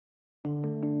The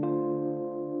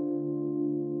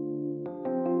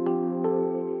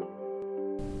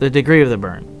degree of the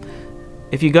burn.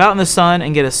 If you go out in the sun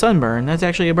and get a sunburn, that's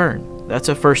actually a burn. That's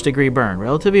a first-degree burn,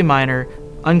 relatively minor,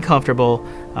 uncomfortable,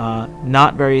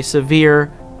 not very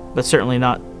severe, but certainly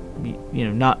not,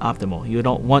 not optimal. You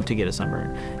don't want to get a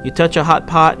sunburn. You touch a hot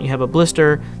pot, you have a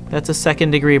blister, that's a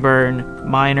second-degree burn,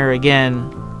 minor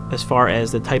again, as far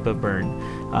as the type of burn.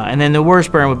 And then the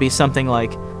worst burn would be something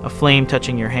like a flame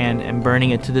touching your hand and burning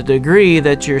it to the degree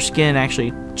that your skin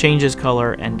actually changes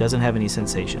color and doesn't have any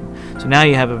sensation. So now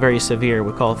you have a very severe,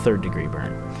 we call third-degree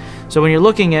burn. So when you're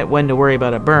looking at when to worry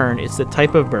about a burn, it's the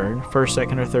type of burn, first,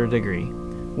 second, or third degree,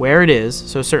 where it is.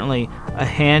 So certainly a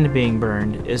hand being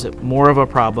burned is more of a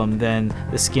problem than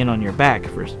the skin on your back,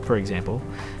 for example.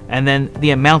 And then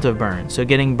the amount of burn. So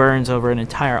getting burns over an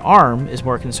entire arm is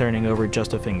more concerning over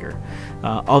just a finger.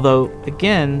 Although,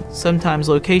 again, sometimes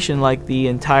location like the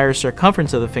entire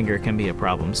circumference of the finger can be a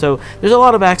problem. So there's a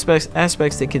lot of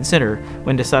aspects to consider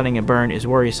when deciding a burn is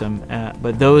worrisome,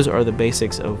 but those are the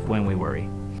basics of when we worry.